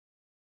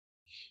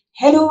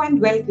Hello and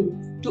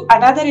welcome to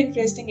another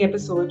interesting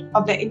episode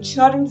of the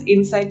Insurance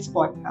Insights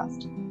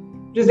podcast,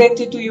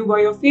 presented to you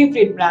by your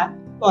favorite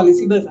brand,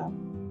 Policy Bazaar.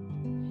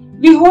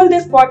 We hold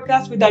this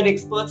podcast with our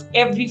experts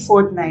every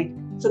fortnight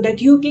so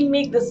that you can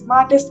make the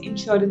smartest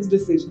insurance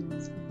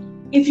decisions.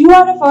 If you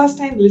are a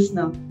first-time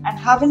listener and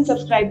haven't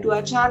subscribed to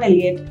our channel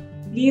yet,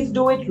 please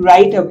do it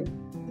right away.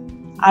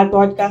 Our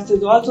podcast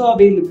is also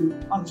available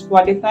on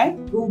Spotify,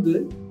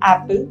 Google,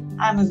 Apple,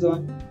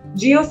 Amazon,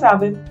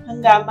 JioSaavn,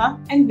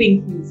 Hungama, and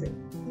Wink Music.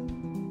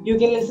 You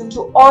can listen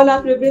to all our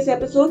previous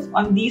episodes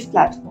on these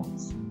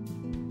platforms.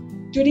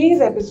 Today's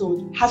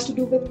episode has to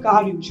do with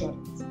car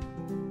insurance.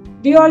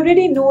 We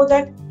already know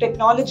that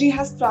technology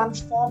has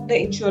transformed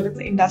the insurance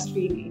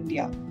industry in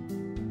India.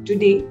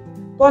 Today,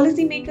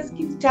 policymakers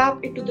can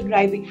tap into the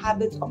driving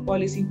habits of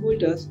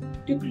policyholders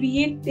to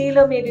create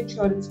tailor-made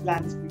insurance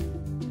plans for you.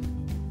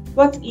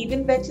 What's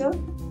even better,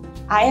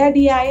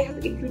 IRDAI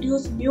has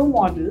introduced new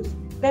models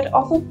that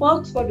offer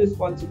perks for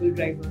responsible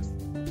drivers.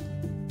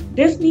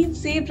 This means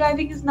safe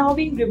driving is now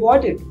being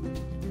rewarded.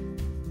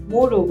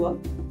 Moreover,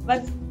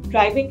 one's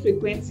driving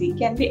frequency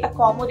can be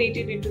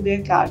accommodated into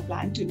their car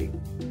plan today.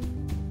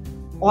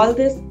 All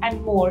this and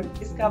more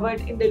is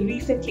covered in the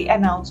recently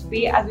announced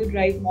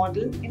pay-as-you-drive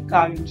model in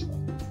car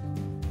insurance.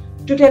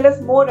 To tell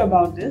us more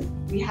about this,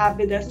 we have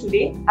with us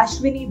today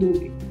Ashwini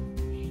Dubey,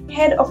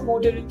 Head of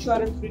Motor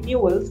Insurance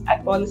Renewals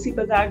at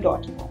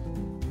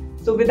PolicyBazaar.com.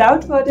 So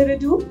without further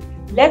ado,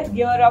 let's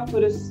gear up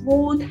for a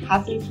smooth,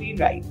 hassle-free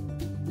ride.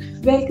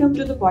 Welcome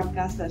to the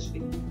podcast,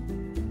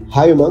 Ashwini.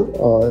 Hi,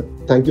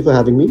 Umang. Thank you for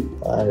having me.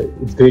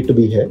 It's great to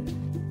be here.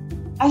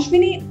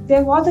 Ashwini,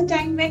 there was a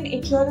time when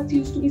insurance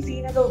used to be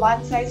seen as a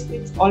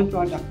one-size-fits-all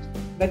product.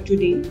 But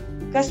today,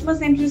 customer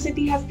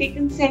centricity has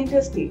taken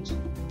center stage.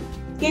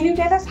 Can you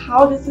tell us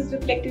how this is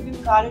reflected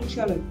in car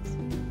insurance?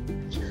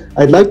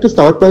 I'd like to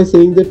start by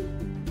saying that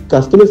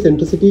customer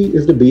centricity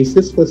is the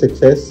basis for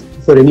success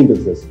for any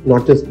business,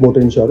 not just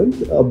motor insurance,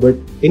 but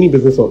any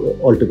business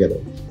altogether.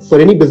 For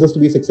any business to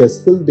be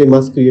successful, they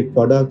must create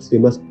products, they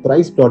must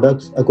price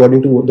products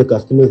according to the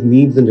customer's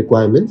needs and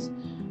requirements,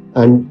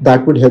 and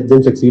that would help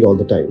them succeed all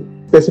the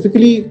time.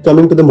 Specifically,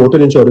 coming to the motor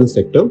insurance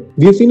sector,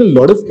 we have seen a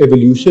lot of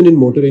evolution in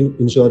motor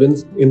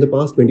insurance in the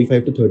past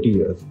 25 to 30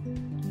 years.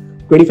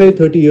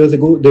 25-30 years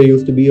ago, there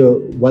used to be a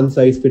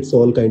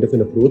one-size-fits-all kind of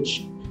an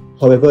approach.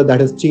 However,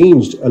 that has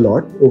changed a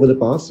lot over the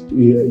past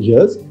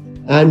years,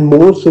 and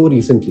more so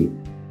recently.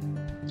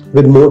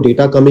 With more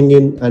data coming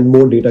in and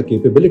more data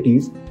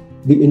capabilities,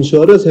 the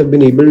insurers have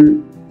been able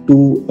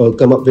to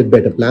come up with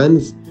better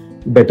plans,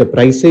 better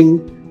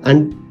pricing,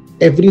 and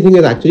everything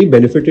has actually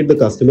benefited the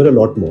customer a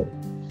lot more.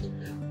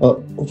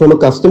 From a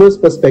customer's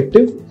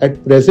perspective,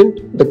 at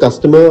present, the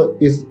customer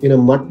is in a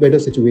much better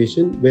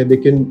situation where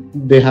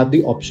they have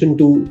the option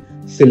to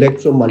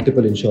select from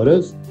multiple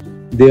insurers.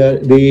 They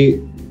have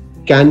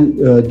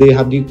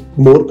the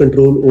more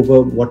control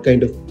over what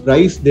kind of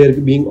price they're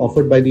being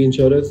offered by the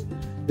insurers.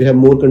 They have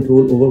more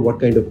control over what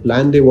kind of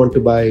plan they want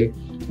to buy,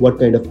 what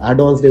kind of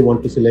add-ons they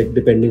want to select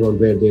depending on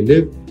where they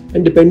live,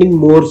 and depending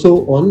more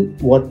so on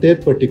what their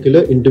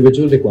particular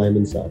individual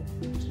requirements are.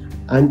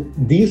 And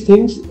these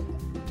things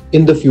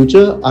in the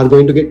future are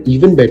going to get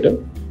even better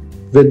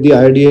with the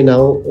IRDAI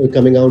now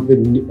coming out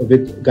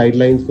with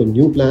guidelines for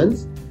new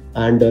plans,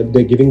 and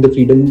they're giving the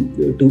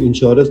freedom to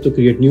insurers to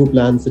create new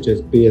plans such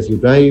as pay as you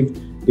drive,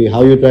 pay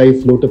how you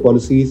drive, floater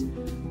policies.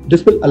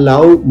 This will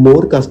allow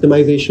more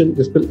customization,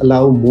 this will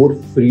allow more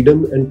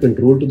freedom and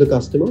control to the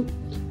customer,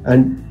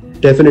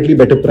 and definitely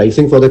better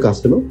pricing for the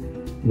customer,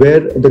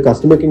 where the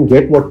customer can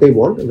get what they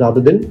want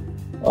rather than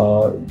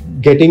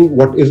getting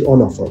what is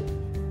on offer.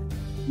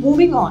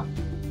 Moving on,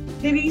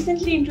 the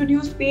recently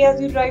introduced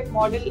pay-as-you-drive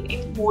model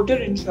in motor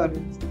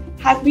insurance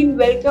has been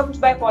welcomed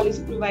by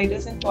policy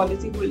providers and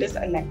policyholders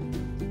alike.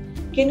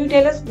 Can you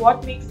tell us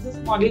what makes this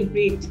model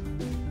great?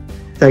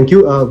 Thank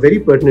you. Very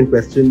pertinent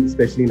question,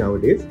 especially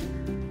nowadays.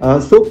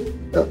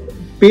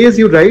 Pay as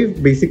you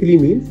drive basically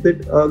means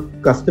that a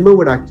customer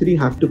would actually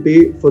have to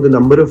pay for the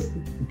number of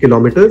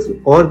kilometers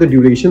or the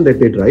duration that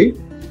they drive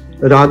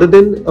rather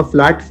than a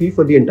flat fee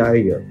for the entire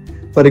year.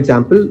 For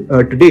example,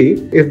 today,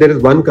 if there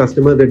is one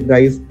customer that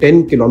drives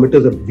 10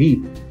 kilometers a week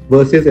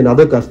versus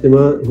another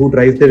customer who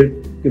drives their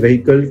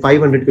vehicle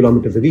 500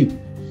 kilometers a week,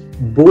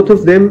 both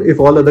of them, if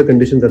all other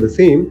conditions are the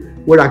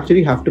same, would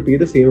actually have to pay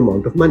the same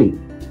amount of money.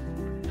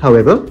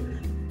 However,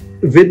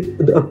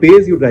 with a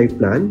pay-as-you-drive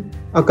plan,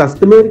 a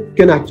customer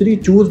can actually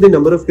choose the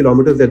number of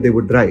kilometers that they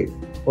would drive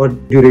or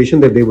duration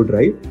that they would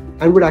drive,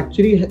 and would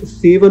actually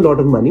save a lot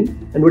of money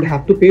and would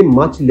have to pay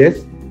much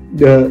less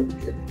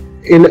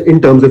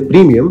in terms of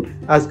premium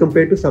as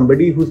compared to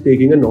somebody who's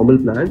taking a normal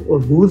plan or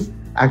who's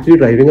actually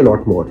driving a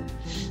lot more.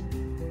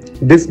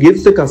 This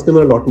gives the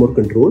customer a lot more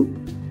control.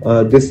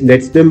 This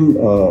lets them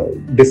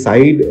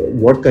decide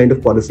what kind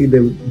of policy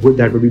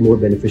that would be more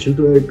beneficial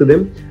to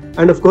them.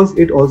 And of course,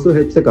 it also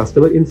helps the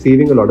customer in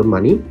saving a lot of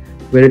money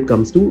when it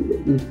comes to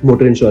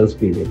motor insurance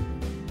premium.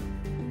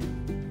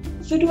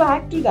 So to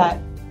add to that,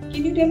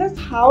 can you tell us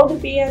how the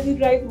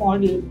pay-as-you-drive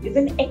model is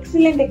an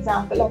excellent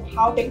example of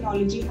how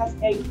technology has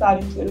helped car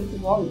insurance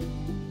evolve?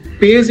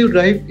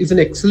 Pay-as-you-drive is an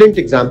excellent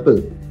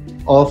example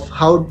of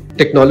how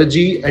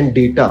technology and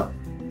data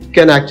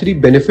can actually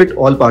benefit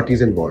all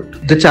parties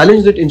involved. The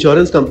challenge that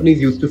insurance companies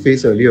used to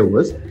face earlier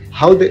was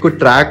how they could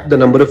track the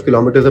number of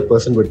kilometers a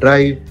person would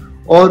drive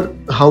or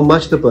how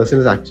much the person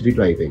is actually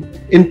driving.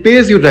 In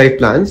pay-as-you-drive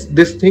plans,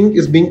 this thing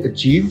is being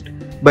achieved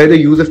by the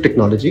use of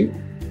technology.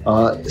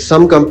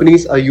 Some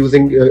companies are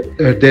using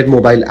their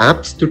mobile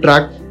apps to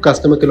track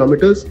customer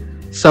kilometers.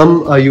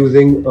 Some are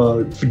using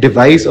a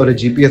device or a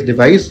GPS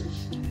device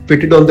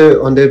fitted on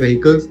their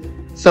vehicles.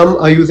 Some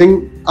are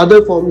using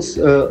other forms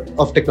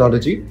of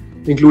technology,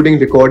 including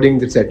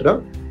recordings,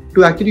 etc.,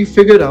 to actually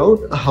figure out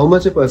how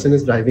much a person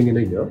is driving in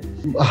a year,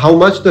 how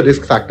much the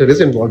risk factor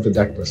is involved with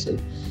that person.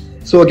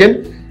 So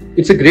again,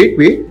 it's a great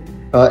way.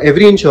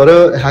 Every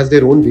insurer has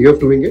their own way of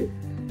doing it,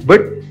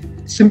 but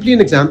simply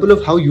an example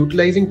of how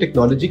utilizing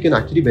technology can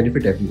actually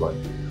benefit everyone.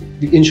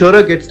 The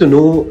insurer gets to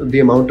know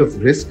the amount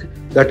of risk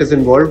that is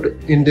involved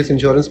in this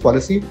insurance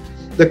policy.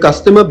 The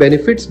customer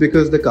benefits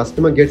because the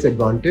customer gets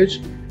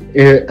advantage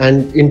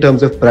and in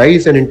terms of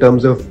price and in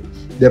terms of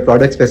their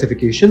product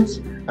specifications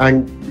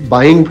and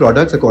buying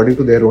products according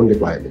to their own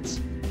requirements.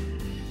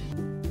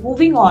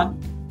 Moving on,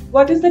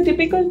 what is the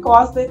typical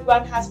cost that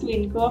one has to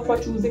incur for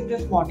choosing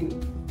this model?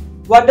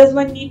 What does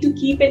one need to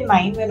keep in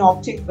mind when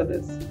opting for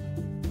this?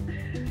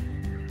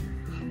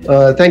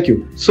 Thank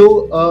you.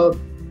 So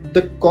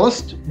the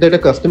cost that a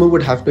customer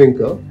would have to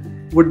incur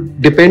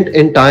would depend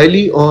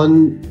entirely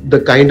on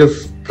the kind of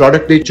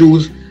product they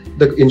choose,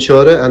 the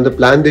insurer and the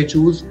plan they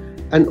choose,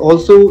 and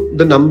also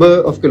the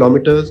number of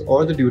kilometers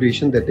or the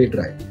duration that they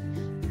drive.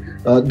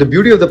 The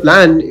beauty of the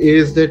plan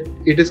is that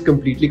it is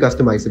completely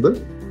customizable.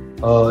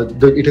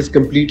 It is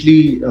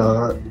completely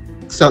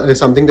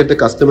something that the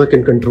customer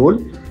can control,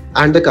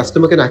 and the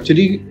customer can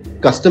actually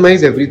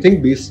customize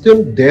everything based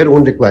on their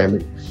own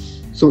requirement.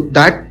 So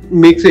that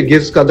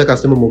gives the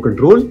customer more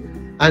control,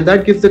 and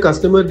that gives the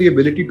customer the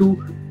ability to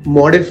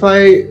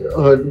modify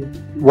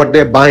what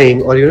they're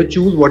buying or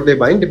choose what they're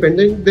buying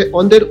depending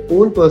on their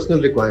own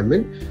personal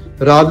requirement,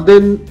 rather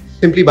than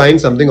simply buying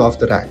something off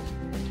the rack.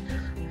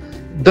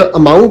 The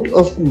amount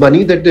of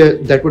money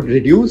that would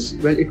reduce,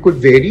 well, it could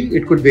vary.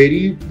 It could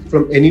vary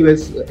from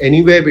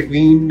anywhere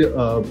between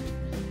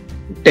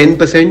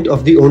 10%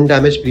 of the own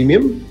damage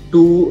premium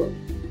to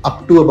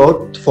up to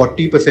about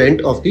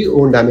 40% of the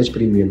own damage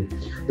premium.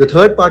 The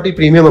third party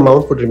premium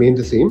amount would remain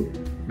the same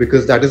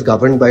because that is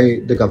governed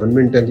by the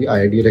government and the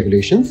IRDA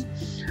regulations.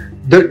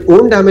 The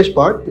own damage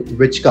part,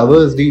 which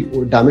covers the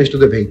damage to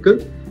the vehicle,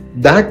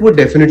 that would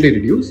definitely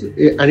reduce,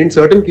 and in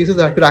certain cases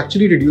that could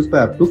actually reduce by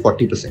up to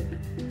 40%.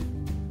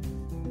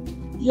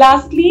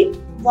 Lastly,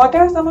 what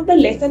are some of the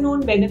lesser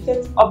known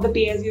benefits of the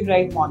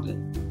pay-as-you-drive model?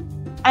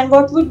 And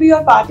what would be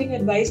your parting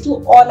advice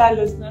to all our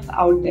listeners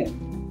out there?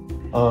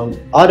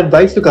 Our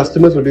advice to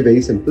customers would be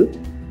very simple.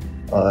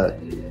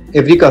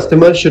 Every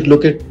customer should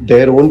look at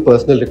their own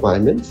personal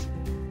requirements,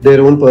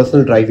 their own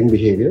personal driving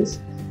behaviors.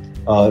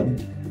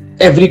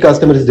 Every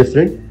customer is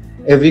different.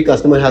 Every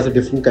customer has a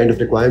different kind of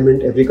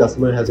requirement. Every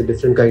customer has a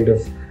different kind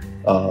of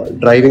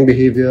driving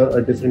behavior,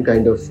 a different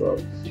kind of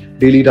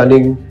daily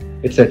running,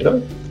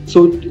 etc.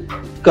 So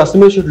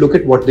customers should look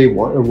at what they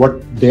want,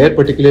 what their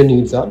particular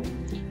needs are.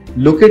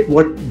 Look at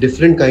what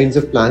different kinds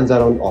of plans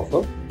are on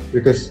offer,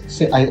 because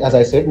as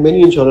I said,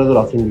 many insurers are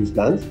offering these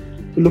plans.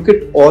 So look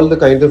at all the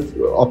kinds of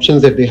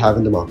options that they have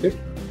in the market,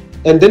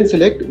 and then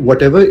select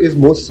whatever is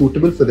most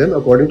suitable for them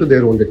according to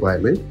their own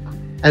requirement,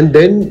 and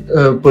then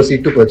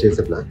proceed to purchase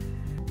the plan.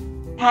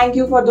 Thank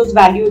you for those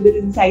valuable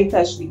insights,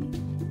 Ashwini.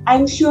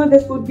 I'm sure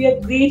this would be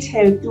a great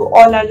help to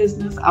all our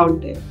listeners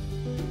out there.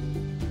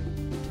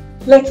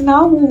 Let's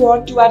now move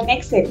on to our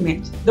next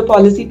segment, the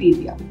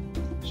Policypedia.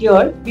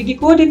 Here, we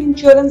decode an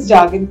insurance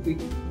jargon for you.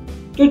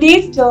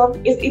 Today's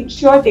term is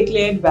Insured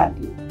Declared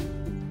Value.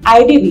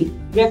 IDV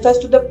refers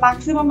to the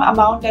maximum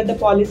amount that the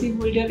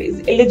policyholder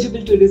is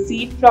eligible to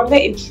receive from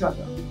the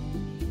insurer.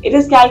 It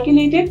is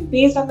calculated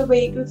based on the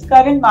vehicle's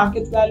current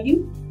market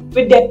value,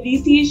 with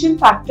depreciation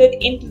factored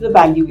into the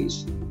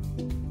valuation.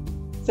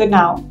 So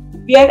now,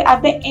 we are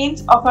at the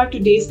end of our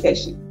today's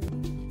session.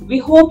 We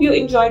hope you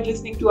enjoyed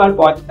listening to our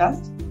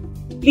podcast.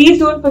 Please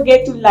don't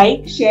forget to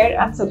like, share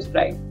and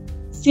subscribe.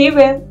 Stay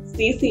well,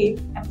 stay safe,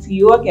 and see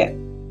you again.